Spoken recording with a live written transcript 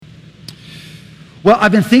Well,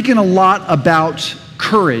 I've been thinking a lot about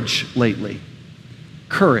courage lately.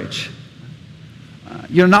 Courage.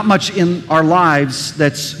 Not much in our lives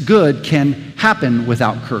that's good can happen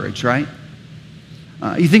without courage, right?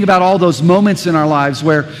 You think about all those moments in our lives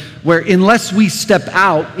where unless we step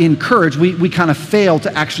out in courage, we kind of fail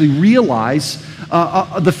to actually realize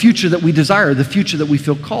the future that we desire, the future that we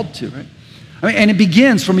feel called to, right? And it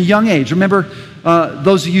begins from a young age. Remember,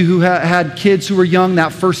 those of you who had kids who were young,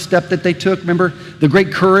 that first step that they took, remember the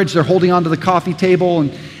great courage, they're holding onto the coffee table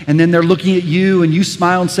and then they're looking at you and you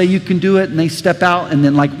smile and say you can do it and they step out and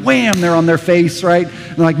then like wham, they're on their face, right?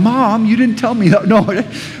 And they're like, Mom, you didn't tell me that. No,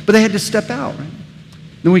 but they had to step out, right?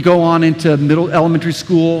 Then we go on into elementary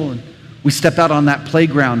school and we step out on that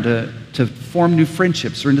playground to form new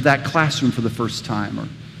friendships or into that classroom for the first time. Or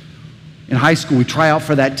in high school, we try out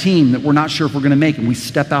for that team that we're not sure if we're going to make and we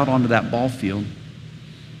step out onto that ball field.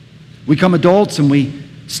 We become adults and we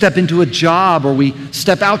step into a job or we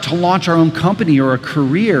step out to launch our own company or a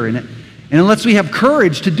career. And unless we have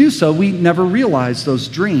courage to do so, we never realize those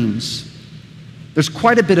dreams. There's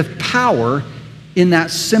quite a bit of power in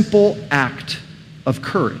that simple act of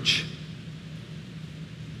courage.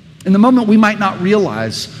 In the moment, we might not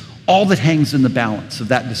realize all that hangs in the balance of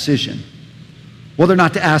that decision. Whether or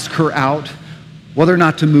not to ask her out, whether or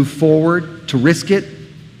not to move forward, to risk it.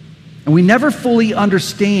 And we never fully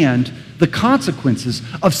understand the consequences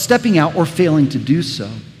of stepping out or failing to do so.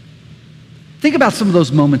 Think about some of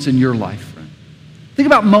those moments in your life. Right? Think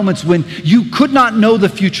about moments when you could not know the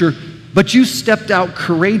future, but you stepped out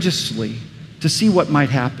courageously to see what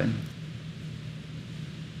might happen.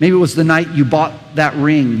 Maybe it was the night you bought that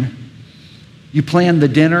ring. You planned the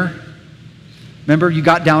dinner. Remember, you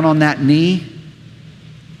got down on that knee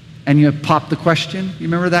and you popped the question. You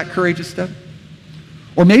remember that courageous step?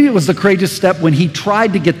 Or maybe it was the courageous step when he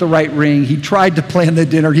tried to get the right ring, he tried to plan the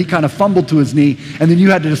dinner, he kind of fumbled to his knee, and then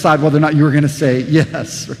you had to decide whether or not you were going to say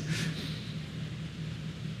yes.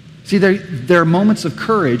 See, there are moments of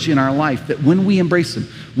courage in our life that when we embrace them,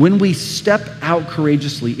 when we step out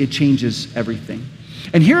courageously, it changes everything.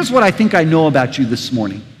 And here's what I think I know about you this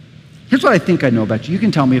morning. Here's what I think I know about you. You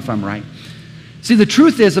can tell me if I'm right. See, the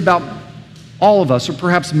truth is about all of us, or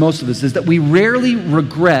perhaps most of us, is that we rarely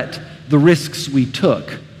regret the risks we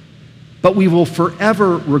took, but we will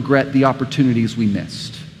forever regret the opportunities we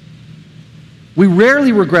missed. We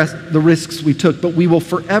rarely regret the risks we took, but we will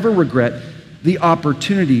forever regret the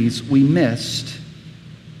opportunities we missed,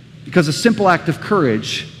 because a simple act of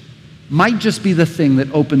courage might just be the thing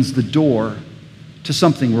that opens the door to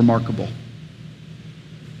something remarkable.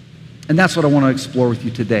 And that's what I want to explore with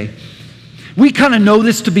you today. We kind of know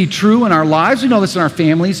this to be true in our lives. We know this in our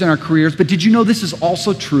families, in our careers. But did you know this is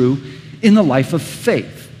also true in the life of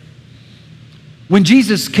faith? When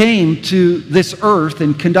Jesus came to this earth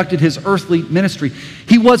and conducted his earthly ministry,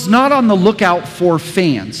 he was not on the lookout for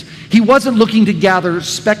fans. He wasn't looking to gather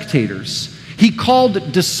spectators. He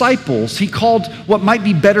called disciples. He called what might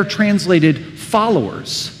be better translated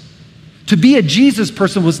followers. To be a Jesus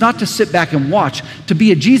person was not to sit back and watch. To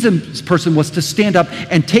be a Jesus person was to stand up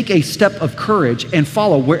and take a step of courage and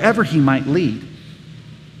follow wherever he might lead.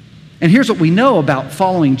 And here's what we know about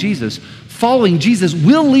following Jesus. Following Jesus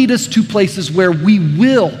will lead us to places where we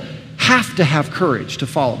will have to have courage to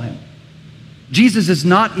follow him. Jesus is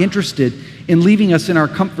not interested in leaving us in our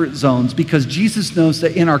comfort zones, because Jesus knows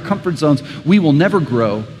that in our comfort zones we will never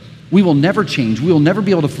grow, we will never change, we will never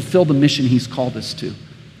be able to fulfill the mission he's called us to.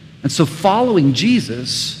 And so following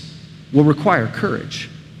Jesus will require courage.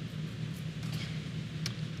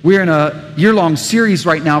 We're in a year-long series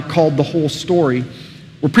right now called The Whole Story.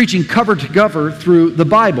 We're preaching cover to cover through the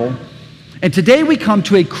Bible. And today we come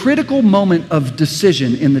to a critical moment of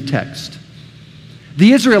decision in the text.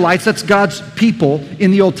 The Israelites, that's God's people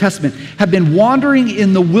in the Old Testament, have been wandering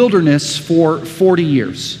in the wilderness for 40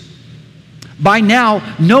 years. By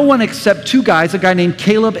now, no one except two guys, a guy named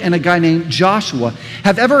Caleb and a guy named Joshua,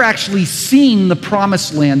 have ever actually seen the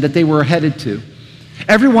promised land that they were headed to.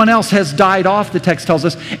 Everyone else has died off, the text tells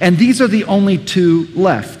us, and these are the only two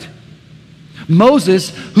left.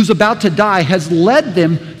 Moses, who's about to die, has led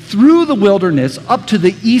them through the wilderness up to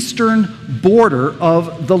the eastern border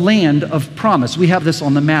of the land of promise. We have this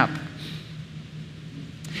on the map.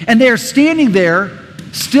 And they are standing there,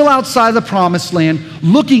 still outside the promised land,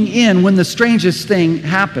 looking in when the strangest thing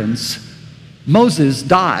happens. Moses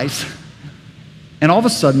dies, and all of a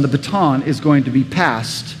sudden the baton is going to be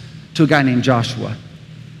passed to a guy named Joshua.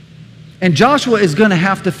 And Joshua is going to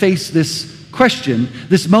have to face this question,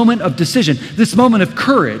 this moment of decision, this moment of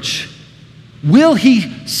courage. Will he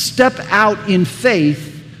step out in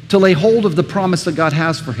faith to lay hold of the promise that God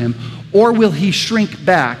has for him, or will he shrink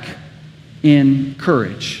back in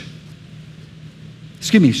courage.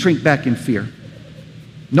 Shrink back in fear.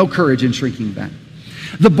 No courage in shrinking back.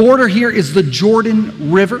 The border here is the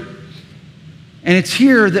Jordan River, and it's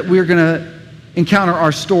here that we're going to encounter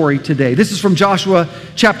our story today. This is from Joshua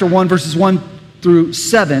chapter 1, verses 1 through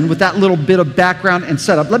 7, with that little bit of background and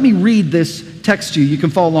setup. Let me read this text to you. You can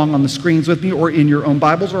follow along on the screens with me or in your own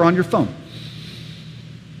Bibles or on your phone.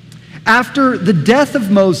 After the death of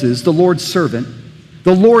Moses, the Lord's servant,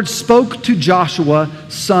 the Lord spoke to Joshua,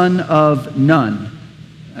 son of Nun.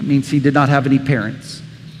 That means he did not have any parents.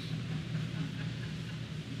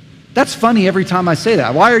 That's funny every time I say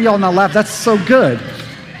that. Why are y'all not laughing? That's so good.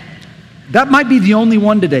 That might be the only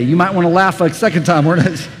one today. You might want to laugh a second time.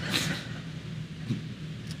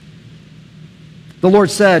 The Lord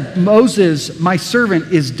said, Moses, my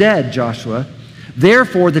servant, is dead, Joshua.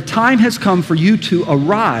 Therefore, the time has come for you to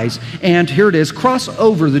arise and, here it is, cross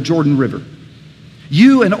over the Jordan River.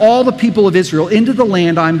 You and all the people of Israel into the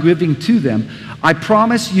land I'm giving to them. I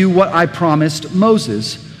promise you what I promised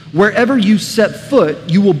Moses. Wherever you set foot,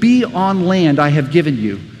 you will be on land I have given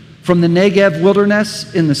you. From the Negev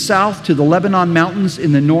wilderness in the south to the Lebanon mountains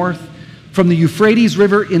in the north, from the Euphrates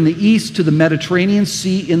River in the east to the Mediterranean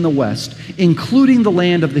Sea in the west, including the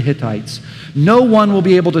land of the Hittites. No one will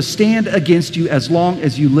be able to stand against you as long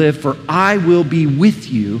as you live, for I will be with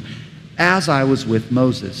you as I was with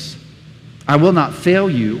Moses. I will not fail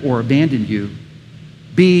you or abandon you.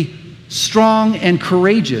 Be strong and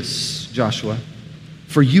courageous, Joshua,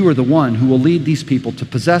 for you are the one who will lead these people to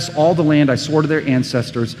possess all the land I swore to their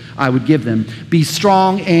ancestors I would give them. Be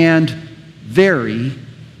strong and very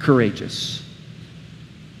courageous.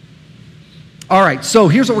 All right, so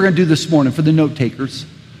here's what we're going to do this morning for the note takers.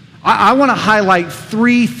 I want to highlight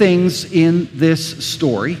three things in this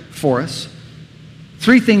story for us.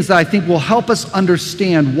 Three things that I think will help us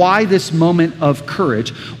understand why this moment of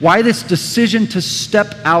courage, why this decision to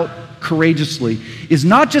step out courageously is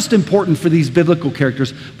not just important for these biblical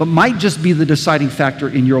characters, but might just be the deciding factor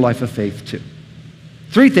in your life of faith too.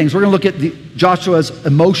 Three things. We're going to look at Joshua's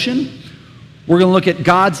emotion, we're going to look at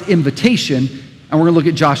God's invitation, and we're going to look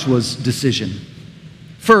at Joshua's decision.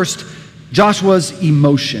 First, Joshua's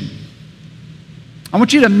emotion. I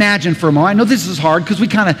want you to imagine for a moment. I know this is hard because we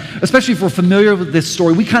kind of, especially if we're familiar with this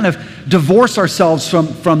story, we kind of divorce ourselves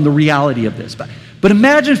from the reality of this. But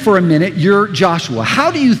imagine for a minute you're Joshua. How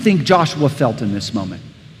do you think Joshua felt in this moment?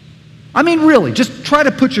 I mean, really, just try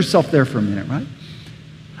to put yourself there for a minute, right?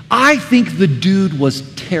 I think the dude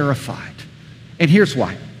was terrified. And here's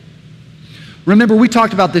why. Remember, we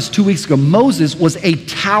talked about this 2 weeks ago. Moses was a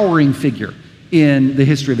towering figure in the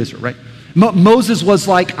history of Israel, right? Moses was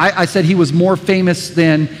like, I said he was more famous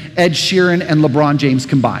than Ed Sheeran and LeBron James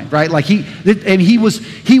combined, right? Like he was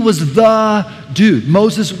the dude.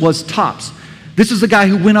 Moses was tops. This is the guy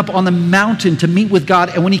who went up on the mountain to meet with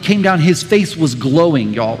God, and when he came down, his face was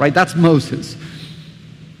glowing, y'all, right? That's Moses.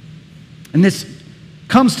 And this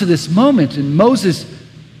comes to this moment, and Moses,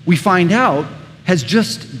 we find out, has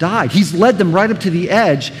just died. He's led them right up to the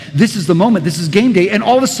edge. This is the moment. This is game day. And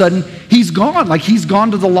all of a sudden, he's gone. Like he's gone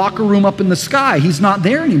to the locker room up in the sky. He's not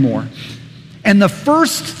there anymore. And the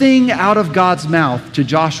first thing out of God's mouth to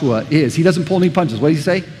Joshua is, he doesn't pull any punches. What does he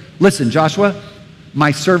say? Listen, Joshua,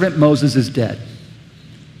 my servant Moses is dead.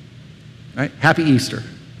 Right? Happy Easter.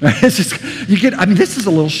 It's just, this is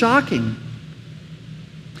a little shocking.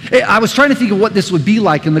 I was trying to think of what this would be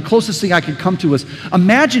like, and the closest thing I could come to was,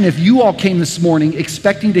 imagine if you all came this morning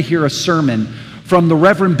expecting to hear a sermon from the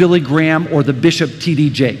Reverend Billy Graham or the Bishop T.D.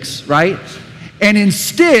 Jakes, right? And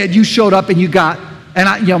instead, you showed up and you got,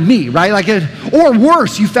 me, right? Or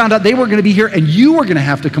worse, you found out they were going to be here and you were going to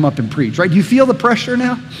have to come up and preach, right? Do you feel the pressure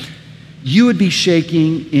now? You would be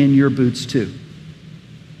shaking in your boots too.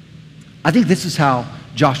 I think this is how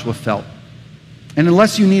Joshua felt. And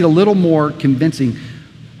unless you need a little more convincing,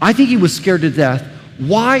 I think he was scared to death.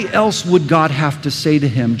 Why else would God have to say to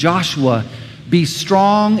him, Joshua, be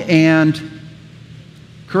strong and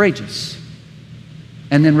courageous?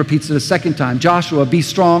 And then repeats it a second time, Joshua, be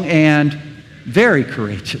strong and very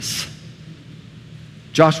courageous.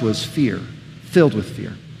 Joshua's filled with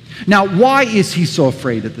fear. Now, why is he so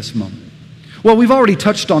afraid at this moment? Well, we've already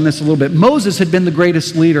touched on this a little bit. Moses had been the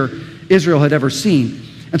greatest leader Israel had ever seen.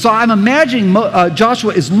 And so I'm imagining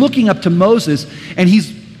Joshua is looking up to Moses, and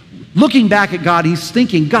he's looking back at God. He's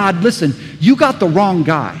thinking, God, listen, you got the wrong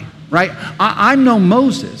guy, right? I'm no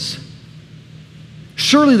Moses.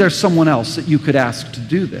 Surely there's someone else that you could ask to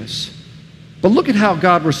do this. But look at how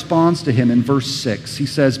God responds to him in verse 6. He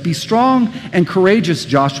says, be strong and courageous,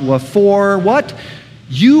 Joshua, for what?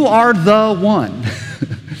 You are the one.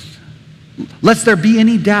 Lest there be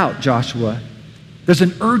any doubt, Joshua, There's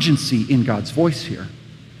an urgency in God's voice here.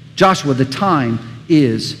 Joshua, the time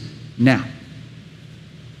is now.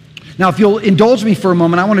 Now, if you'll indulge me for a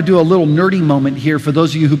moment, I want to do a little nerdy moment here for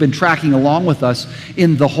those of you who've been tracking along with us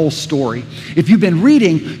in the whole story. If you've been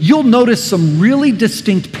reading, you'll notice some really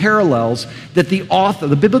distinct parallels that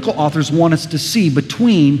the biblical authors want us to see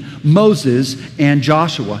between Moses and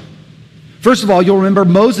Joshua. First of all, you'll remember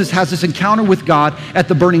Moses has this encounter with God at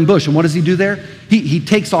the burning bush. And what does he do there? He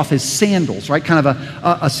takes off his sandals, right? Kind of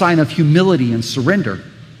a sign of humility and surrender.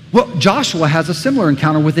 Well, Joshua has a similar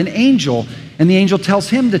encounter with an angel, and the angel tells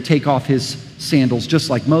him to take off his sandals, just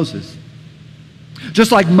like Moses.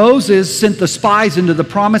 Just like Moses sent the spies into the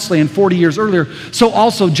promised land 40 years earlier, so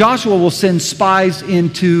also Joshua will send spies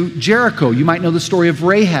into Jericho. You might know the story of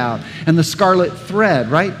Rahab and the scarlet thread,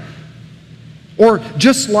 right? Or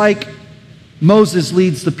just like Moses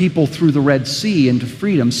leads the people through the Red Sea into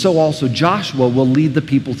freedom, so also Joshua will lead the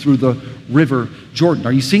people through the river Jordan.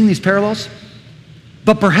 Are you seeing these parallels?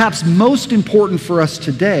 But perhaps most important for us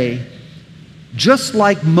today, just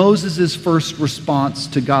like Moses' first response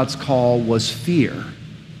to God's call was fear.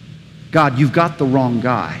 God, you've got the wrong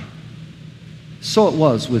guy. So it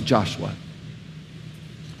was with Joshua.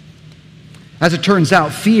 As it turns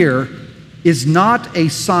out, fear is not a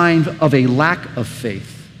sign of a lack of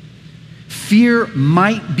faith. Fear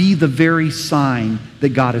might be the very sign that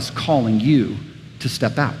God is calling you to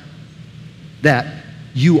step out, that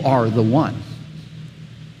you are the one.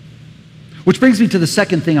 Which brings me to the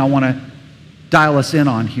second thing I want to dial us in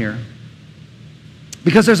on here.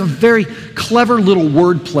 Because there's a very clever little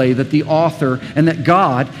wordplay that the author and that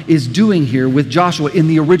God is doing here with Joshua in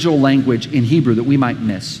the original language in Hebrew that we might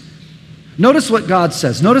miss. Notice what God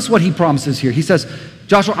says. Notice what he promises here. He says,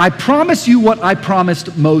 Joshua, I promise you what I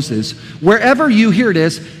promised Moses. Wherever you, here it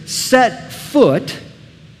is, set foot,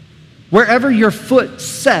 wherever your foot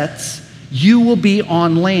sets, you will be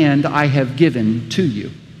on land I have given to you.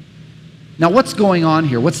 Now, what's going on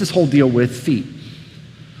here? What's this whole deal with feet?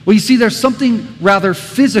 Well, you see, there's something rather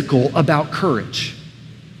physical about courage.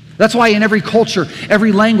 That's why in every culture,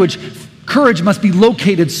 every language, courage must be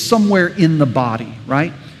located somewhere in the body,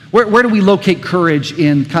 right? Where do we locate courage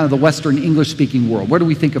in kind of the Western English-speaking world? Where do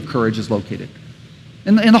we think of courage is located?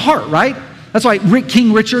 In the heart, right? That's why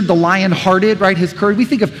King Richard, the lion-hearted, right, his courage, we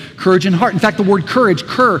think of courage in heart. In fact, the word courage,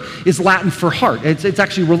 cur, is Latin for heart. It's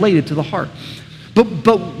actually related to the heart.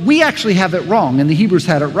 But we actually have it wrong, and the Hebrews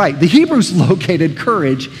had it right. The Hebrews located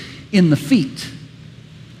courage in the feet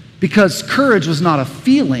because courage was not a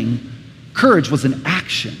feeling, courage was an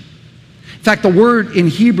action. In fact, the word in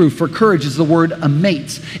Hebrew for courage is the word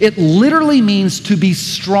amates. It literally means to be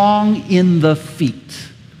strong in the feet,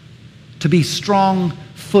 to be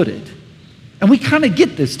strong-footed. And we kind of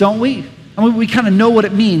get this, don't we? I mean, we kind of know what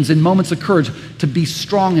it means in moments of courage to be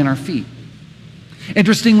strong in our feet.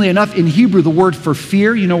 Interestingly enough, in Hebrew, the word for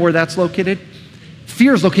fear, you know where that's located?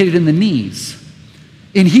 Fear is located in the knees.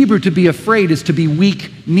 In Hebrew, to be afraid is to be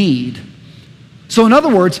weak-kneed. So in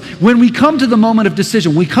other words, when we come to the moment of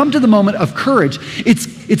decision, we come to the moment of courage,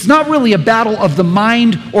 it's not really a battle of the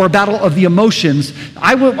mind or a battle of the emotions.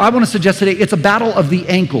 I want to suggest today it's a battle of the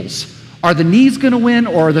ankles. Are the knees going to win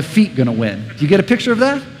or are the feet going to win? Do you get a picture of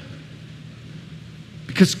that?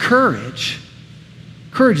 Because courage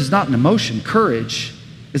is not an emotion. Courage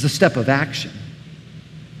is a step of action.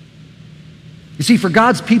 You see, for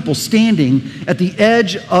God's people standing at the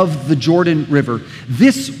edge of the Jordan River,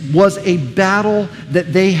 this was a battle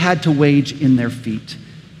that they had to wage in their feet.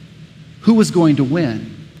 Who was going to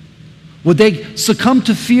win? Would they succumb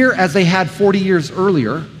to fear as they had 40 years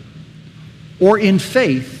earlier, or in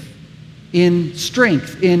faith, in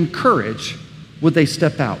strength, in courage, would they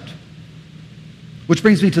step out? Which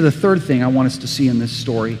brings me to the third thing I want us to see in this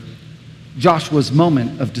story, Joshua's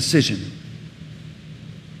moment of decision.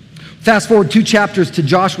 Fast forward 2 chapters to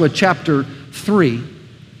Joshua chapter 3.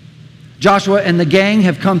 Joshua and the gang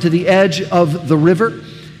have come to the edge of the river,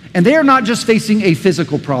 and they are not just facing a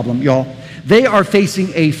physical problem, y'all. They are facing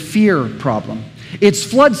a fear problem. It's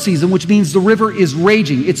flood season, which means the river is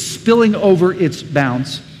raging. It's spilling over its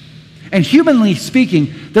bounds. And humanly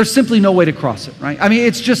speaking, there's simply no way to cross it, right? I mean,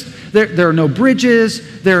 it's just, there are no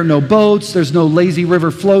bridges, there are no boats, there's no lazy river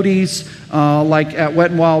floaties like at Wet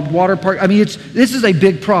and Wild Water Park. I mean, this is a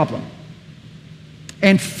big problem.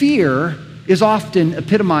 And fear is often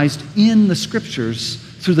epitomized in the scriptures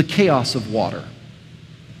through the chaos of water.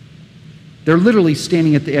 They're literally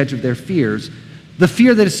standing at the edge of their fears, the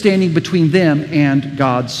fear that is standing between them and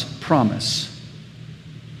God's promise.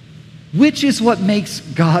 Which is what makes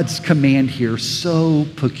God's command here so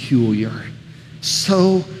peculiar,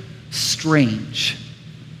 so strange.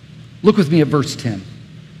 Look with me at verse 10.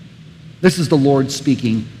 This is the Lord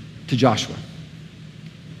speaking to Joshua.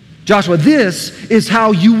 Joshua, this is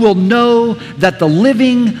how you will know that the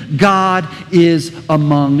living God is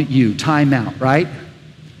among you. Time out, right?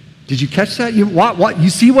 Did you catch that? You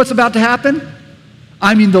see what's about to happen?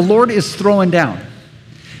 I mean, the Lord is throwing down.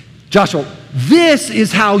 Joshua, this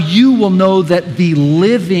is how you will know that the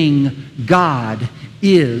living God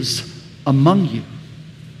is among you.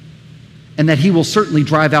 And that he will certainly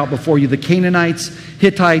drive out before you the Canaanites,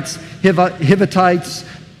 Hittites, Hivitites,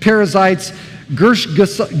 Perizzites,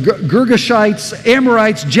 Girgashites,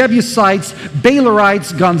 Amorites, Jebusites,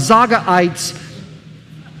 Baalites, Gonzagaites.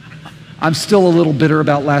 I'm still a little bitter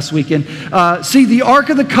about last weekend. The ark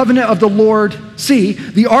of the covenant of the Lord,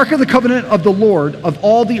 the ark of the covenant of the Lord of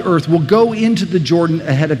all the earth will go into the Jordan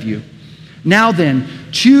ahead of you. Now then,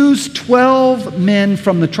 choose 12 men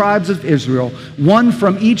from the tribes of Israel, one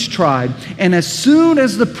from each tribe, and as soon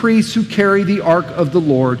as the priests who carry the ark of the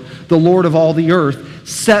Lord of all the earth,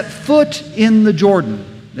 set foot in the Jordan,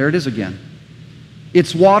 there it is again,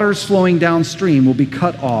 its waters flowing downstream will be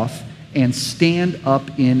cut off and stand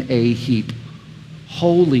up in a heap.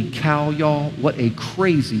 Holy cow, y'all, what a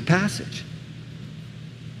crazy passage.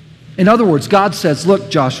 In other words, God says, look,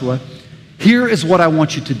 Joshua, here is what I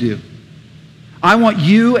want you to do. I want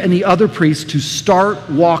you and the other priests to start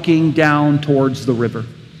walking down towards the river.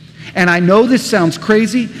 And I know this sounds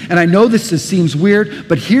crazy, and I know this seems weird,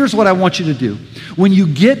 but here's what I want you to do. When you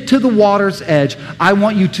get to the water's edge, I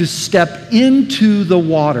want you to step into the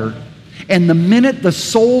water, and the minute the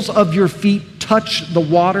soles of your feet touch the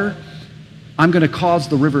water, I'm going to cause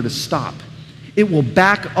the river to stop. It will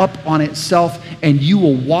back up on itself, and you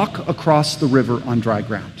will walk across the river on dry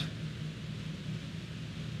ground.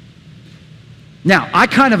 Now, I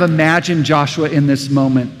kind of imagine Joshua in this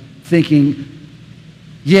moment thinking,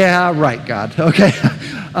 yeah, right, God, okay.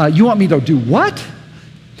 You want me to do what?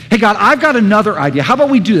 Hey, God, I've got another idea. How about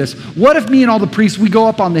we do this? What if me and all the priests, we go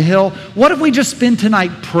up on the hill? What if we just spend tonight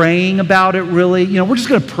praying about it, really? You know, we're just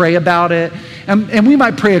going to pray about it. And we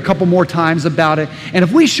might pray a couple more times about it. And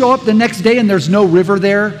if we show up the next day and there's no river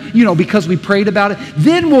there, you know, because we prayed about it,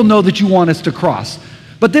 then we'll know that you want us to cross.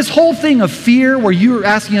 But this whole thing of fear where you're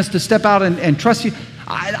asking us to step out and trust you,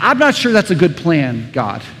 I'm not sure that's a good plan,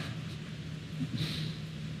 God.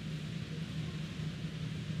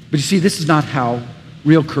 But you see, this is not how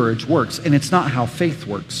real courage works, and it's not how faith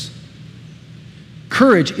works.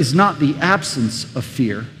 Courage is not the absence of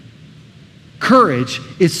fear. Courage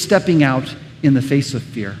is stepping out in the face of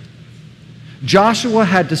fear. Joshua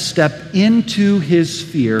had to step into his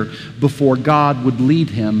fear before God would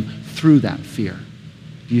lead him through that fear.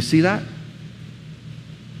 Do you see that?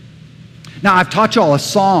 Now, I've taught y'all a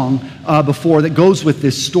song before that goes with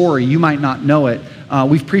this story. You might not know it.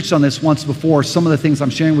 We've preached on this once before. Some of the things I'm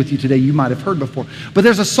sharing with you today you might have heard before. But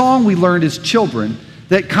there's a song we learned as children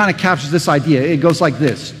that kind of captures this idea. It goes like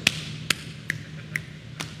this.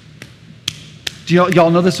 Do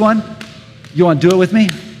y'all know this one? You want to do it with me?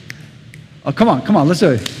 Oh, come on, let's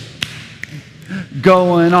do it.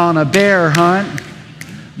 Going on a bear hunt,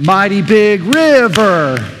 mighty big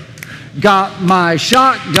river, got my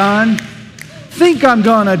shotgun, think I'm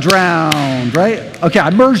gonna drown, right? Okay, I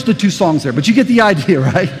merged the two songs there, but you get the idea,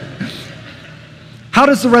 right? How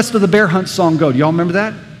does the rest of the bear hunt song go? Do y'all remember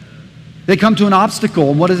that? They come to an obstacle,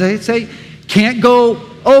 and what does they say? Can't go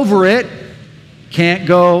over it, can't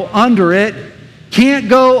go under it, can't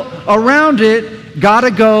go around it, gotta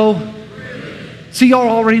go. See, y'all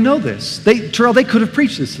already know this. Terrell, they could have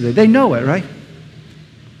preached this today. They know it, right?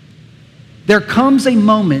 There comes a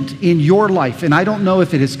moment in your life, and I don't know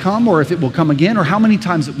if it has come or if it will come again or how many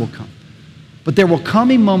times it will come, but there will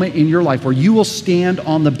come a moment in your life where you will stand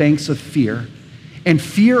on the banks of fear, and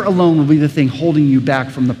fear alone will be the thing holding you back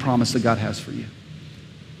from the promise that God has for you.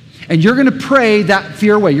 And you're going to pray that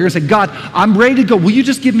fear away. You're going to say, God, I'm ready to go. Will you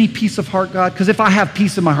just give me peace of heart, God? Because if I have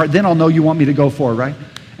peace in my heart, then I'll know you want me to go forward, right?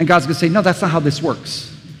 And God's going to say, no, that's not how this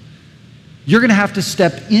works. You're going to have to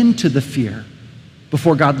step into the fear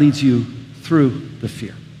before God leads you through the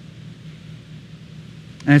fear.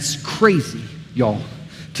 And it's crazy, y'all,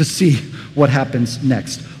 to see what happens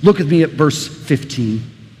next. Look with me at verse 15.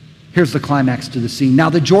 Here's the climax to the scene. Now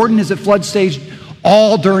the Jordan is at flood stage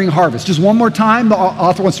all during harvest. Just one more time, the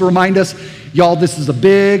author wants to remind us, y'all, this is a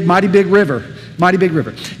big, mighty big river. Mighty big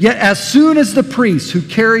river. Yet as soon as the priests who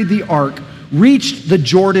carried the ark reached the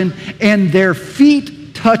Jordan and their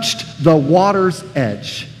feet touched the water's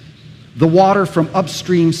edge, the water from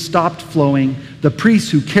upstream stopped flowing. The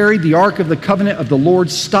priests who carried the ark of the covenant of the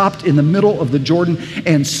Lord stopped in the middle of the Jordan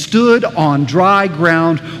and stood on dry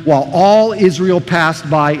ground while all Israel passed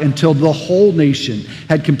by until the whole nation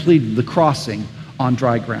had completed the crossing on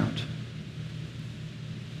dry ground.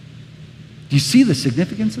 Do you see the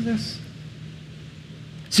significance of this?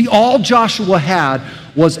 See, all Joshua had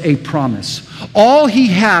was a promise. All he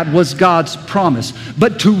had was God's promise.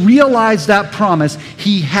 But to realize that promise,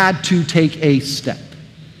 he had to take a step.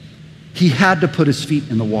 He had to put his feet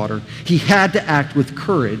in the water. He had to act with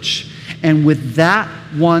courage. And with that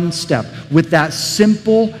one step, with that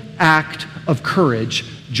simple act of courage,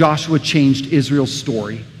 Joshua changed Israel's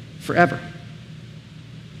story forever.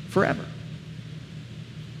 Forever.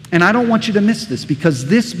 And I don't want you to miss this, because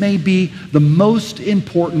this may be the most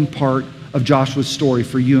important part of Joshua's story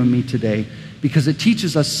for you and me today, because it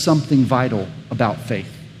teaches us something vital about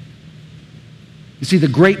faith. You see, the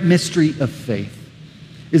great mystery of faith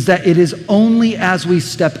is that it is only as we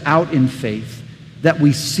step out in faith that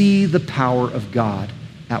we see the power of God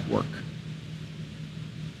at work.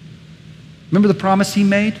 Remember the promise he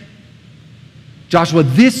made? Joshua,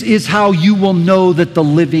 this is how you will know that the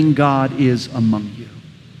living God is among you.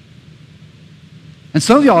 And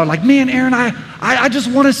some of y'all are like, man, Aaron, I just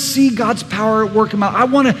want to see God's power at work in my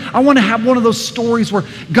life. I want to have one of those stories where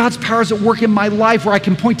God's power is at work in my life, where I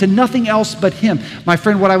can point to nothing else but him. My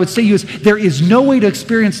friend, what I would say to you is there is no way to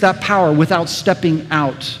experience that power without stepping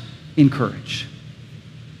out in courage.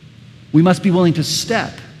 We must be willing to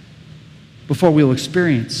step before we'll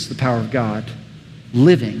experience the power of God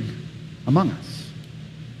living among us.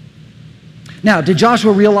 Now, did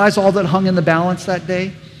Joshua realize all that hung in the balance that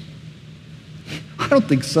day? I don't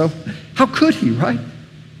think so. How could he, right?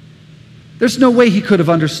 There's no way he could have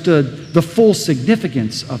understood the full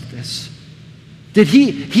significance of this. Did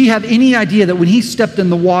he have any idea that when he stepped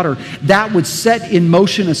in the water, that would set in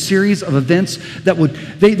motion a series of events that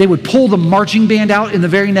they would pull the marching band out in the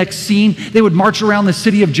very next scene? They would march around the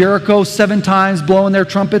city of Jericho 7 times, blowing their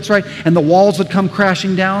trumpets, right? And the walls would come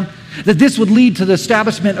crashing down. That this would lead to the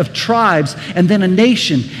establishment of tribes and then a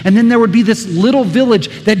nation. And then there would be this little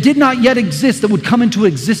village that did not yet exist that would come into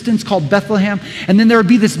existence called Bethlehem. And then there would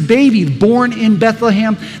be this baby born in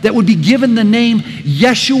Bethlehem that would be given the name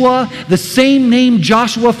Yeshua, the same name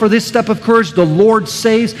Joshua for this step of courage, the Lord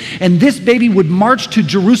saves. And this baby would march to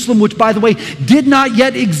Jerusalem, which, by the way, did not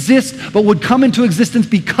yet exist, but would come into existence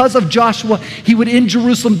because of Joshua. He would in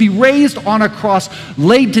Jerusalem be raised on a cross,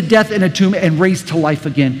 laid to death in a tomb, and raised to life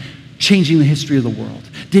again, changing the history of the world.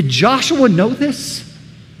 Did Joshua know this?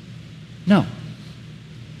 No.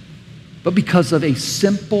 But because of a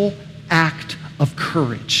simple act of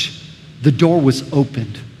courage, the door was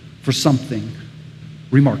opened for something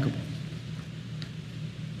remarkable.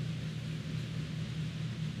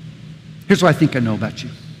 Here's what I think I know about you.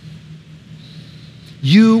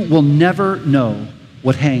 You will never know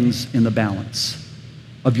what hangs in the balance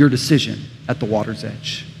of your decision at the water's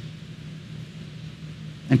edge.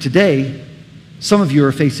 And today, some of you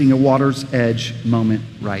are facing a water's edge moment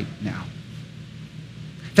right now.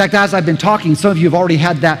 In fact, as I've been talking, some of you have already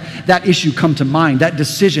had that issue come to mind, that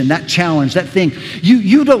decision, that challenge, that thing.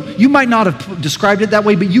 You might not have described it that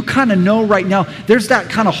way, but you kind of know right now, there's that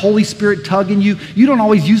kind of Holy Spirit tug in you. You don't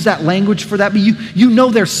always use that language for that, but you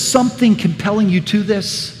know there's something compelling you to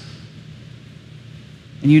this.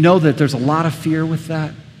 And you know that there's a lot of fear with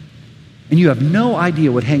that. And you have no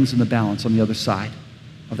idea what hangs in the balance on the other side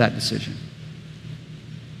of that decision.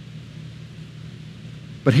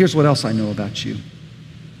 But here's what else I know about you.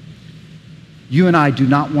 You and I do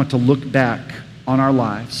not want to look back on our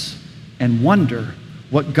lives and wonder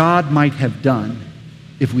what God might have done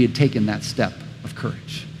if we had taken that step of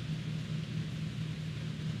courage.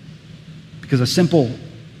 Because a simple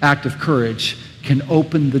act of courage can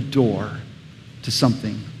open the door to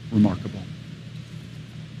something remarkable.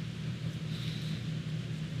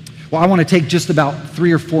 Well, I want to take just about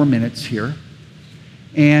 3 or 4 minutes here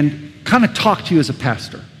and kind of talk to you as a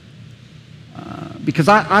pastor. Because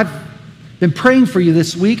I've been praying for you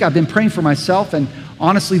this week. I've been praying for myself. And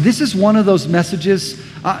honestly, this is one of those messages.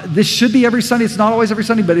 This should be every Sunday. It's not always every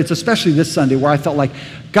Sunday, but it's especially this Sunday where I felt like,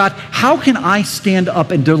 God, how can I stand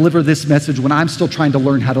up and deliver this message when I'm still trying to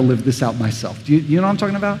learn how to live this out myself? Do you know what I'm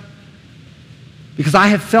talking about? Because I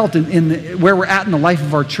have felt where we're at in the life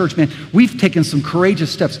of our church, man, we've taken some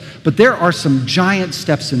courageous steps, but there are some giant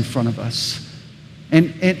steps in front of us.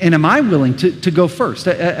 And am I willing to go first?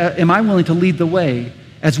 Am I willing to lead the way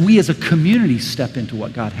as we as a community step into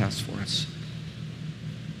what God has for us?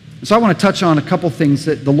 So I want to touch on a couple things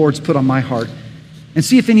that the Lord's put on my heart and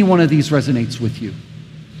see if any one of these resonates with you.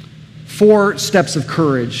 4 steps of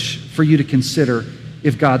courage for you to consider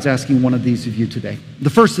if God's asking one of these of you today. The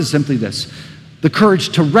first is simply this: the courage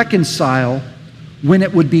to reconcile when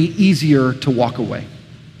it would be easier to walk away.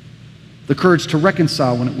 The courage to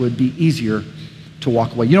reconcile when it would be easier to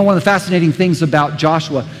walk away. You know, one of the fascinating things about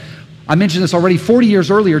Joshua, I mentioned this already, 40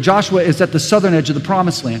 years earlier, Joshua is at the southern edge of the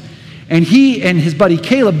promised land. And he and his buddy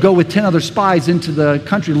Caleb go with 10 other spies into the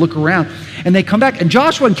country to look around. And they come back, and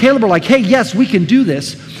Joshua and Caleb are like, hey, yes, we can do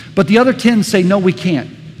this. But the other 10 say, no, we can't.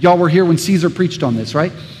 Y'all were here when Caesar preached on this,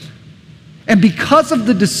 right? And because of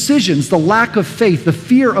the decisions, the lack of faith, the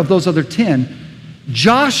fear of those other 10,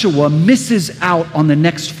 Joshua misses out on the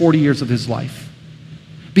next 40 years of his life.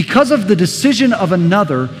 Because of the decision of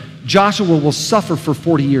another, Joshua will suffer for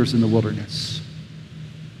 40 years in the wilderness.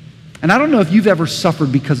 And I don't know if you've ever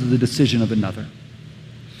suffered because of the decision of another.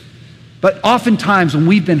 But oftentimes when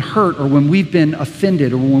we've been hurt or when we've been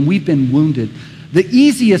offended or when we've been wounded, the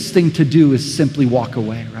easiest thing to do is simply walk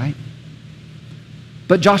away, right?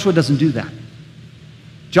 But Joshua doesn't do that.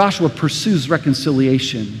 Joshua pursues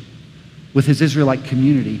reconciliation with his Israelite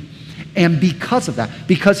community. And because of that,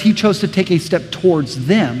 because he chose to take a step towards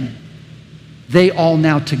them, they all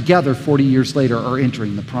now together, 40 years later, are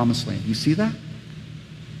entering the promised land. You see that?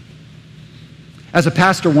 As a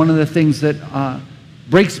pastor, one of the things that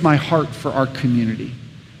breaks my heart for our community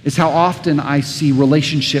is how often I see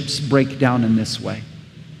relationships break down in this way.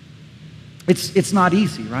 It's not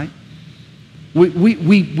easy, right?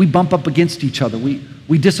 We bump up against each other.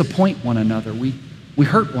 We disappoint one another. We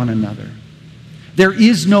hurt one another. There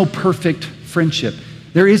is no perfect friendship.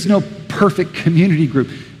 There is no perfect community group.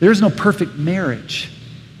 There is no perfect marriage.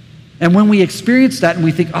 And when we experience that and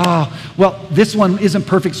we think, oh, well, this one isn't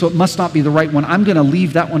perfect, so it must not be the right one. I'm going to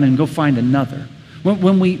leave that one and go find another.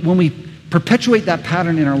 When we perpetuate that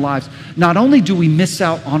pattern in our lives, not only do we miss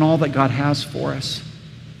out on all that God has for us,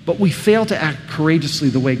 but we fail to act courageously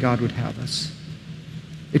the way God would have us.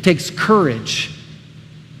 It takes courage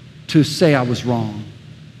to say I was wrong.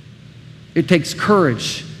 It takes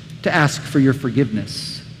courage to ask for your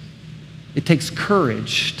forgiveness. It takes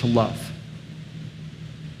courage to love.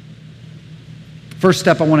 First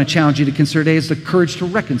step I want to challenge you to consider today is the courage to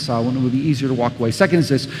reconcile when it would be easier to walk away. Second is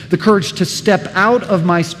this, the courage to step out of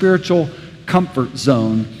my spiritual comfort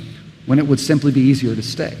zone when it would simply be easier to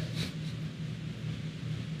stay.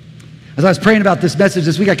 As I was praying about this message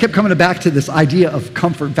this week, I kept coming back to this idea of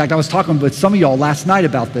comfort. In fact, I was talking with some of y'all last night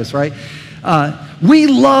about this, right? We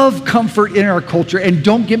love comfort in our culture, and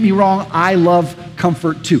don't get me wrong, I love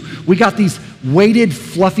comfort too. We got these weighted,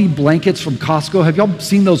 fluffy blankets from Costco. Have y'all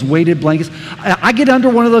seen those weighted blankets? I get under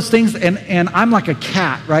one of those things, and I'm like a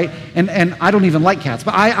cat, right? And I don't even like cats,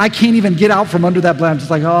 but I can't even get out from under that blanket. I'm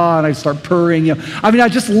just like, oh, and I start purring. You know? I mean, I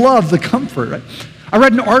just love the comfort, right? I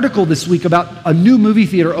read an article this week about a new movie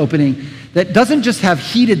theater opening that doesn't just have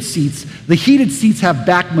heated seats. The heated seats have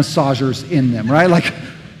back massagers in them, right? Like,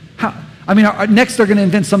 next they're going to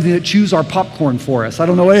invent something that chews our popcorn for us. I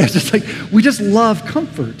don't know. It's just like, we just love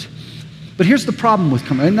comfort. But here's the problem with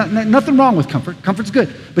comfort. Nothing wrong with comfort. Comfort's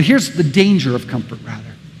good. But here's the danger of comfort,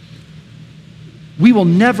 rather. We will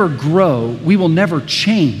never grow. We will never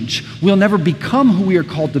change. We'll never become who we are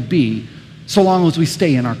called to be so long as we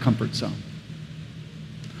stay in our comfort zone.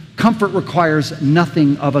 Comfort requires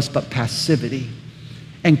nothing of us but passivity.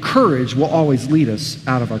 And courage will always lead us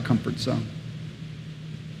out of our comfort zone.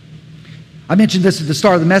 I mentioned this at the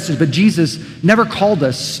start of the message, but Jesus never called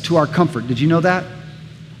us to our comfort. Did you know that?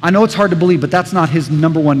 I know it's hard to believe, but that's not his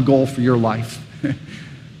number one goal for your life.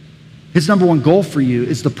 His number one goal for you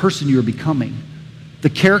is the person you're becoming, the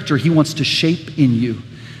character he wants to shape in you,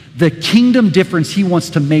 the kingdom difference he wants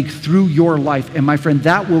to make through your life. And my friend,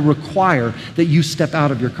 that will require that you step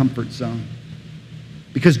out of your comfort zone.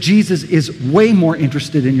 Because Jesus is way more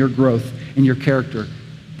interested in your growth and your character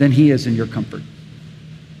than he is in your comfort.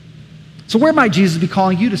 So where might Jesus be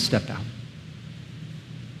calling you to step out?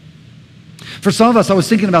 For some of us, I was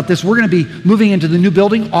thinking about this. We're going to be moving into the new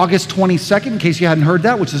building August 22nd, in case you hadn't heard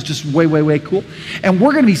that, which is just way, way, way cool. And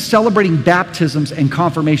we're going to be celebrating baptisms and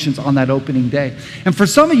confirmations on that opening day. And for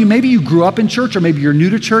some of you, maybe you grew up in church, or maybe you're new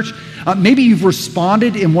to church. Maybe you've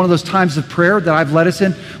responded in one of those times of prayer that I've led us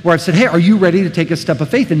in, where I've said, hey, are you ready to take a step of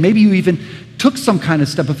faith? And maybe you even took some kind of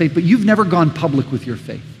step of faith, but you've never gone public with your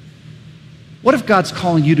faith. What if God's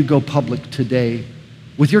calling you to go public today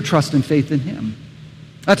with your trust and faith in him?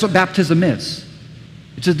 That's what baptism is.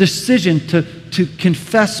 It's a decision to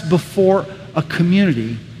confess before a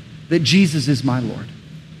community that Jesus is my Lord.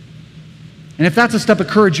 And if that's a step of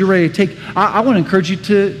courage you're ready to take, I want to encourage you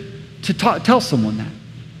to tell someone that.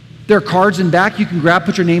 There are cards in back you can grab,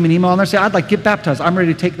 put your name and email on there, say, I'd like to get baptized. I'm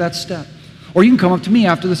ready to take that step. Or you can come up to me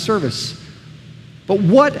after the service. But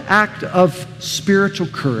what act of spiritual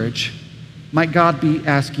courage might God be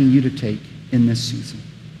asking you to take in this season?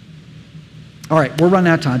 All right, we're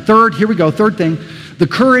running out of time. Third, here we go. Third thing, the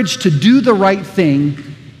courage to do the right thing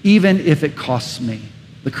even if it costs me.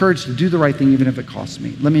 The courage to do the right thing even if it costs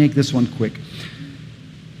me. Let me make this one quick.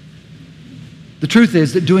 The truth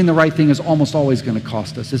is that doing the right thing is almost always going to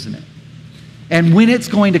cost us, isn't it? And when it's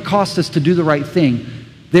going to cost us to do the right thing,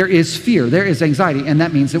 there is fear, there is anxiety, and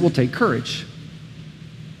that means it will take courage.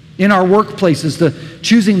 In our workplaces,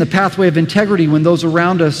 choosing the pathway of integrity when those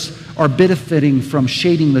around us are benefiting from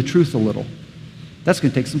shading the truth a little, that's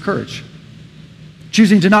going to take some courage.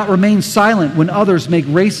 Choosing to not remain silent when others make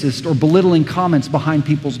racist or belittling comments behind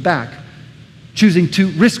people's back. Choosing to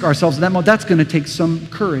risk ourselves in that moment, that's going to take some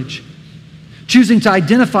courage. Choosing to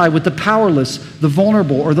identify with the powerless, the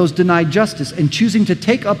vulnerable, or those denied justice, and choosing to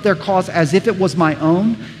take up their cause as if it was my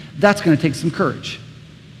own, that's going to take some courage.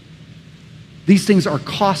 These things are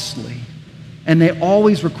costly, and they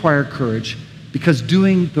always require courage because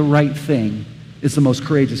doing the right thing is the most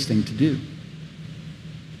courageous thing to do.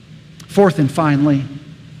 Fourth and finally,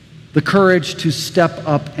 the courage to step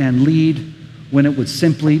up and lead when it would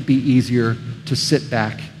simply be easier to sit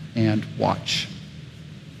back and watch.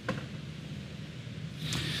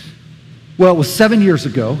 Well, it was 7 years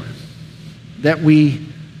ago that we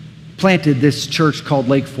planted this church called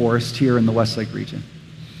Lake Forest here in the Westlake region.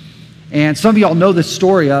 And some of y'all know this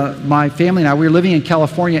story. My family and I, we were living in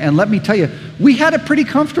California, and let me tell you, we had it pretty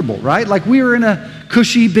comfortable, right? Like we were in a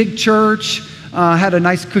cushy big church, had a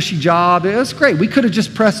nice cushy job. It was great. We could have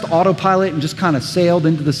just pressed autopilot and just kind of sailed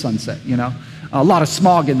into the sunset, you know. A lot of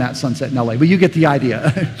smog in that sunset in LA, but you get the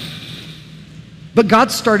idea. But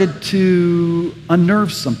God started to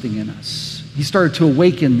unnerve something in us. He started to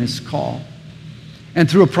awaken this call.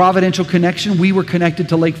 And through a providential connection, we were connected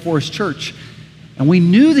to Lake Forest Church. And we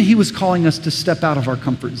knew that he was calling us to step out of our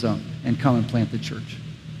comfort zone and come and plant the church.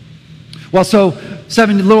 Well, so a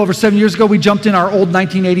little over 7 years ago, we jumped in our old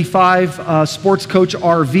 1985 Sports Coach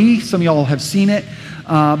RV. Some of y'all have seen it.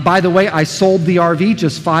 By the way, I sold the RV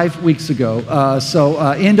just 5 weeks ago, so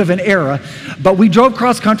end of an era. But we drove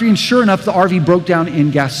cross country, and sure enough, the RV broke down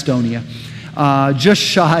in Gastonia, just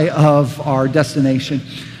shy of our destination.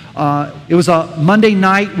 It was a Monday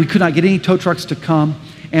night. We could not get any tow trucks to come,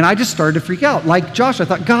 and I just started to freak out. Like Josh, I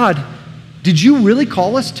thought, God, did you really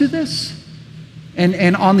call us to this?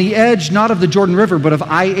 And on the edge, not of the Jordan River, but of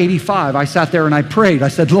I-85, I sat there and I prayed. I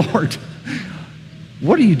said, Lord,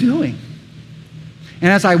 what are you doing? And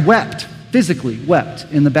as I wept, physically wept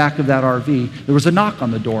in the back of that RV, there was a knock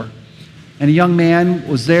on the door. And a young man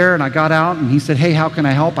was there, and I got out, and he said, hey, how can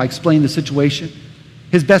I help? I explained the situation.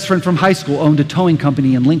 His best friend from high school owned a towing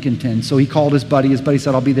company in Lincolnton, so he called his buddy. His buddy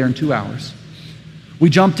said, I'll be there in 2 hours. We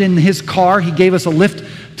jumped in his car. He gave us a lift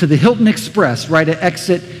to the Hilton Express right at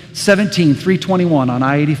exit 17, 321 on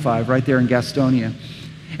I-85 right there in Gastonia.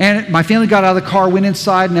 And my family got out of the car, went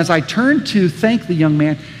inside, and as I turned to thank the young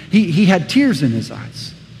man, he had tears in his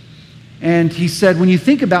eyes. And he said, when you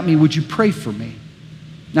think about me, would you pray for me?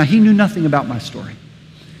 Now, he knew nothing about my story.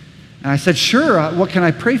 And I said, sure, what can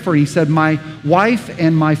I pray for? He said, my wife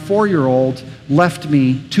and my 4-year-old left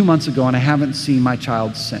me 2 months ago, and I haven't seen my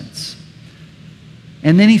child since.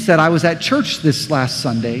 And then he said, I was at church this last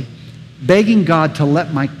Sunday, begging God to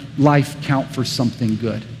let my life count for something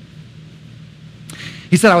good.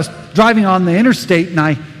 He said, I was driving on the interstate, and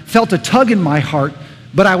I felt a tug in my heart,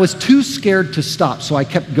 but I was too scared to stop, so I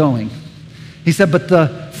kept going. He said, but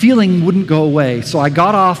the feeling wouldn't go away, so I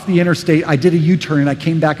got off the interstate, I did a U-turn, and I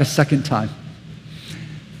came back a second time.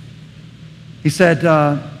 He said,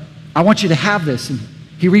 I want you to have this. And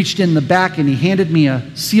he reached in the back, and he handed me a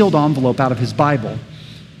sealed envelope out of his Bible.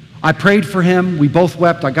 I prayed for him. We both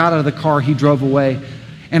wept. I got out of the car. He drove away.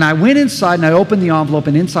 And I went inside, and I opened the envelope,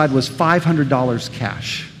 and inside was $500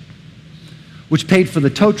 cash, which paid for the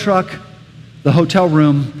tow truck, the hotel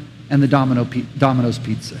room, and the Domino's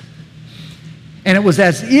pizza. And it was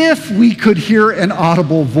as if we could hear an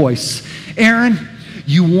audible voice. Aaron,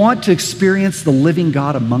 you want to experience the living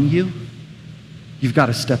God among you? You've got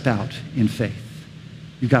to step out in faith.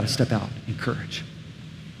 You've got to step out in courage.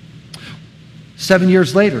 7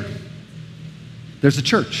 years later, there's a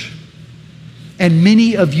church. And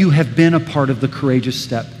many of you have been a part of the courageous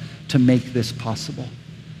step to make this possible.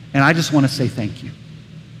 And I just want to say thank you.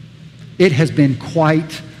 It has been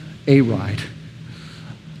quite a ride.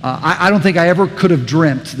 I don't think I ever could have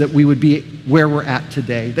dreamt that we would be where we're at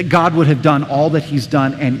today, that God would have done all that he's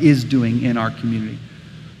done and is doing in our community.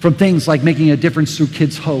 From things like making a difference through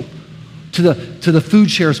Kids Hope, to the Food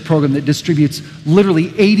Shares program that distributes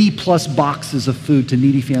literally 80 plus boxes of food to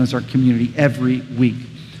needy families in our community every week,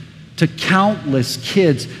 to countless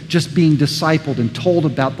kids just being discipled and told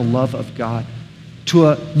about the love of God, to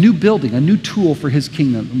a new building, a new tool for his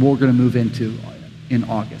kingdom we're going to move into in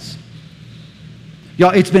August.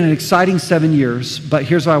 Y'all, it's been an exciting 7 years, but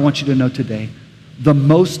here's what I want you to know today. the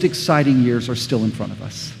most exciting years are still in front of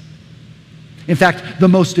us. In fact, the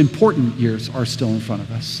most important years are still in front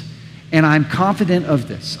of us. And I'm confident of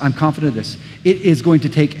this. It is going to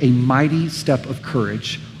take a mighty step of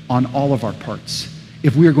courage on all of our parts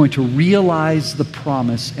if we are going to realize the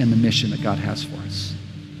promise and the mission that God has for us.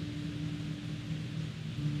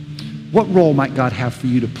 What role might God have for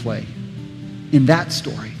you to play in that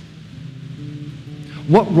story?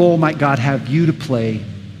 What role might God have you to play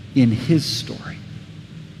in his story?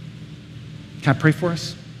 Can I pray for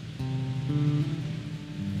us?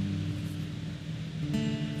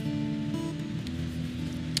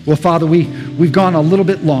 Well, Father, we've gone a little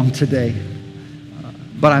bit long today,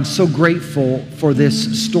 but I'm so grateful for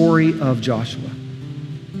this story of Joshua.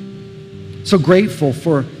 So grateful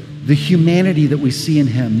for the humanity that we see in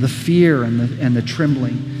him, the fear and the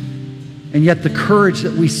trembling, and yet the courage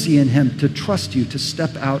that we see in him to trust you, to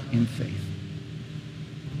step out in faith.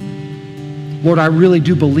 Lord, I really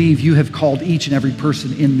do believe you have called each and every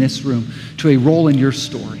person in this room to a role in your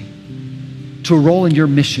story, to a role in your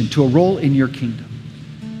mission, to a role in your kingdom.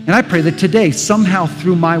 And I pray that today, somehow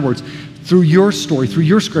through my words, through your story, through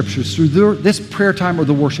your scriptures, through this prayer time or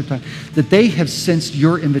the worship time, that they have sensed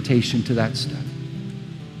your invitation to that step.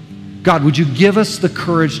 God, would you give us the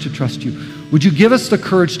courage to trust you? Would you give us the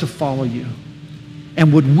courage to follow you?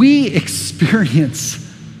 And would we experience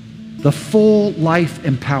the full life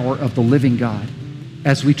and power of the living God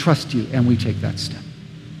as we trust you and we take that step?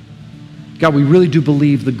 God, we really do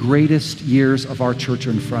believe the greatest years of our church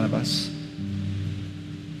are in front of us.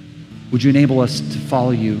 Would you enable us to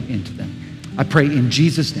follow you into them? I pray in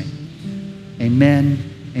Jesus' name. Amen,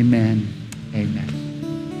 amen, amen.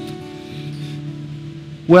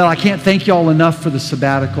 Well, I can't thank you all enough for the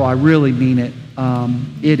sabbatical. I really mean it.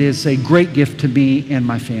 It is a great gift to me and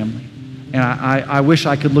my family. And I wish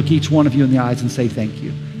I could look each one of you in the eyes and say thank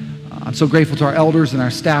you. I'm so grateful to our elders and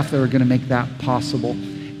our staff that are going to make that possible.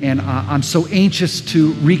 And I'm so anxious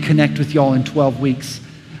to reconnect with y'all in 12 weeks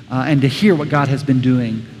and to hear what God has been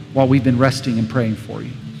doing while we've been resting and praying for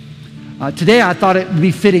you. Today, I thought it would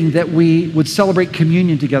be fitting that we would celebrate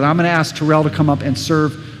communion together. I'm going to ask Terrell to come up and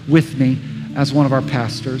serve with me as one of our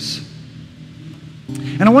pastors.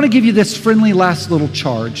 And I want to give you this friendly last little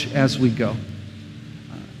charge as we go.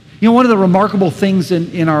 You know, one of the remarkable things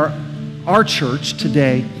in our church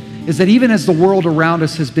today is that even as the world around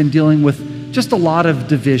us has been dealing with just a lot of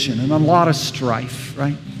division and a lot of strife,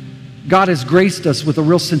 right? God has graced us with a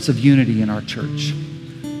real sense of unity in our church.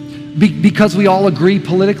 Because we all agree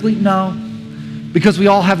politically? No. Because we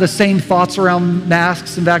all have the same thoughts around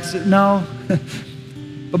masks and vaccines? No.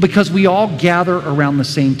 But because we all gather around the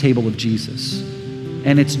same table of Jesus.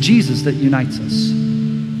 And it's Jesus that unites us.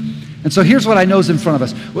 And so here's what I know is in front of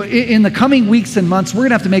us. In the coming weeks and months, we're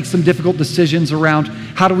going to have to make some difficult decisions around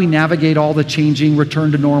how do we navigate all the changing,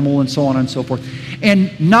 return to normal, and so on and so forth.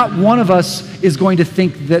 And not one of us is going to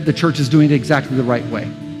think that the church is doing it exactly the right way.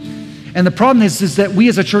 And the problem is that we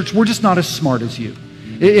as a church, we're just not as smart as you.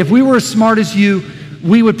 If we were as smart as you,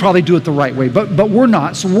 we would probably do it the right way. But we're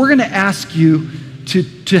not. So we're going to ask you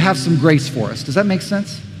to have some grace for us. Does that make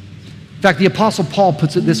sense? In fact, the Apostle Paul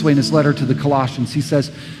puts it this way in his letter to the Colossians. He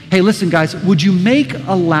says, hey, listen, guys, would you make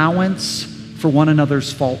allowance for one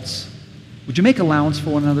another's faults? Would you make allowance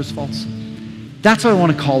for one another's faults? That's what I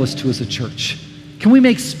want to call us to as a church. Can we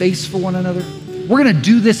make space for one another? We're going to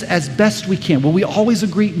do this as best we can. Will we always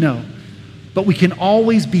agree? No. But we can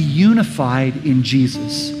always be unified in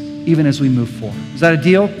Jesus, even as we move forward. Is that a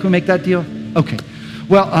deal? Can we make that deal? Okay.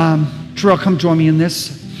 Well, Terrell, come join me in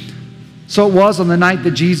this. So it was on the night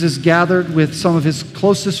that Jesus gathered with some of his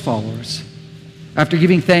closest followers. After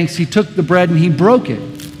giving thanks, he took the bread and he broke it,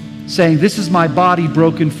 saying, "This is my body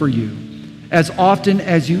broken for you. As often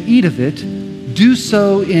as you eat of it, do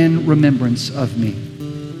so in remembrance of me."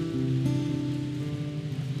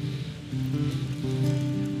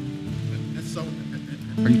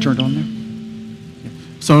 Are you turned on there? Yeah.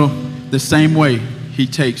 So the same way he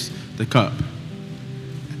takes the cup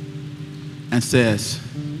and says,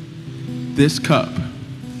 "This cup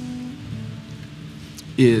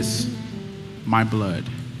is my blood.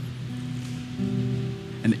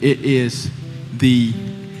 And it is the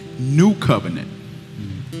new covenant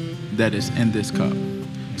that is in this cup.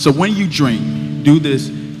 So when you drink, do this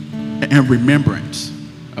in remembrance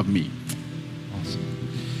of me."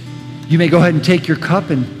 You may go ahead and take your cup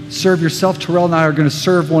and serve yourself. Terrell and I are going to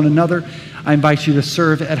serve one another. I invite you to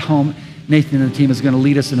serve at home. Nathan and the team is going to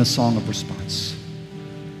lead us in a song of response.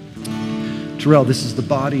 Terrell, this is the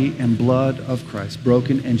body and blood of Christ,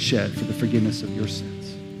 broken and shed for the forgiveness of your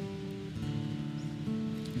sins.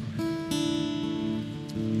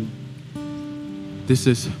 This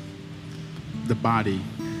is the body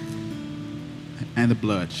and the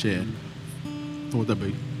blood shed for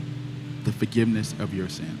the forgiveness of your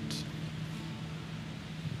sins.